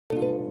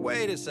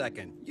Wait a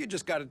second. You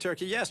just got a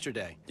turkey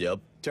yesterday.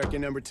 Yep. Turkey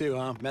number 2,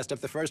 huh? Messed up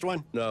the first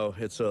one? No,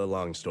 it's a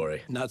long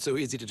story. Not so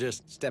easy to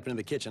just step into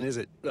the kitchen, is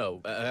it?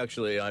 No,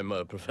 actually, I'm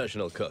a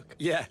professional cook.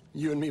 Yeah,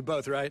 you and me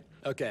both, right?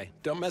 Okay,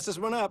 don't mess this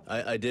one up.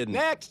 I didn't.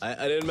 Next!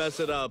 I didn't mess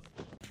it up.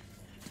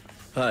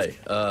 Hi,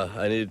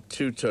 I need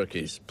 2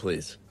 turkeys,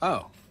 please.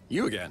 Oh,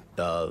 you again?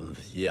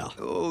 Yeah.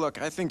 Oh, look,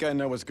 I think I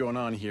know what's going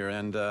on here,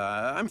 and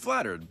I'm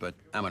flattered, but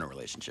I'm in a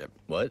relationship.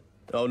 What?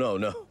 Oh,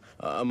 no.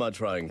 I'm not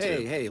trying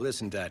to. Hey,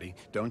 listen, Daddy.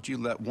 Don't you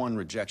let one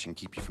rejection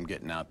keep you from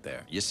getting out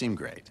there. You seem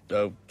great.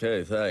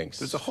 Okay, thanks.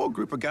 There's a whole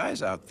group of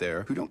guys out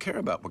there who don't care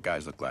about what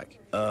guys look like.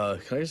 Can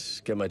I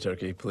just get my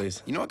turkey,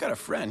 please? You know, I got a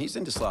friend. He's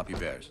into sloppy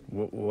bears.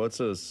 What's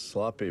a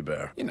sloppy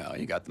bear? You know,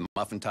 you got the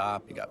muffin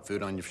top, you got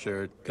food on your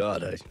shirt.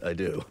 God, I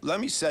do. Let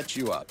me set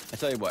you up. I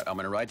tell you what, I'm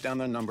going to write down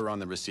the number on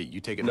the receipt.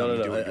 You take it No, home,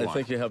 you do what you I want.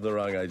 think you have the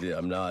wrong idea.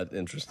 I'm not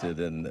interested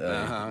in...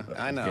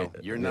 I know.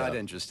 You're not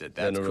interested.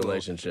 That's in a cool.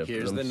 relationship.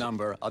 Here's the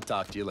number. I'll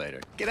talk to you later.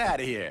 Get out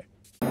of here.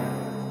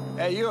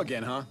 Hey, you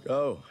again, huh?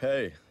 Oh,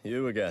 hey,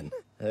 you again.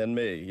 And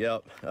me,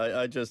 yep.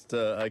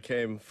 I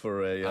came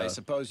for a... I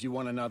suppose you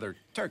want another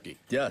turkey.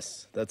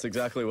 Yes, that's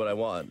exactly what I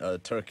want, a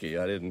turkey.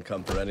 I didn't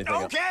come for anything...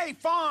 Okay,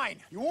 fine.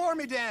 You wore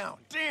me down.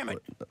 Damn it.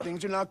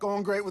 Things are not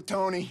going great with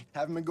Tony.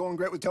 Haven't been going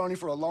great with Tony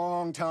for a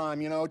long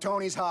time, you know.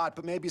 Tony's hot,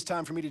 but maybe it's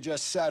time for me to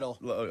just settle.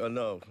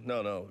 No.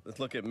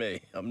 Look at me.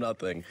 I'm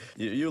nothing.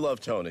 You love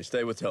Tony.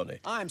 Stay with Tony.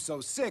 I'm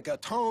so sick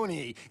of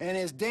Tony and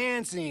his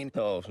dancing.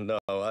 Oh, no.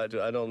 I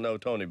don't know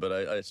Tony, but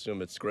I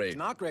assume it's great. It's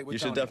not great with You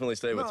Tony. should definitely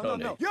stay with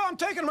Tony. No. Yo, I'm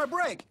taking my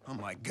break. Oh,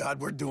 my God,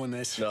 we're doing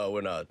this. No,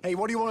 we're not. Hey,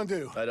 what do you want to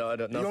do? I don't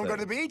You want to go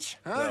to the beach?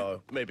 Huh?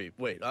 No, maybe.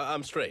 Wait,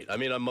 I'm straight. I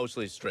mean, I'm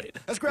mostly straight.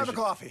 Let's grab a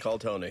coffee. Call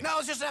Tony. No,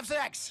 let's just have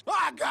sex.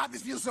 Oh, God,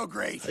 this feels so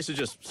great. I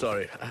suggest,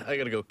 sorry, I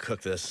gotta go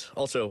cook this.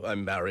 Also,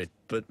 I'm married,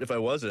 but if I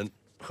wasn't,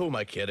 who am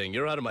I kidding?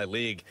 You're out of my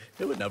league.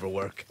 It would never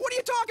work. What are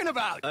you talking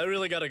about? I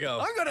really gotta go.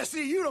 I'm gonna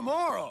see you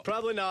tomorrow.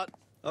 Probably not.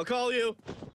 I'll call you.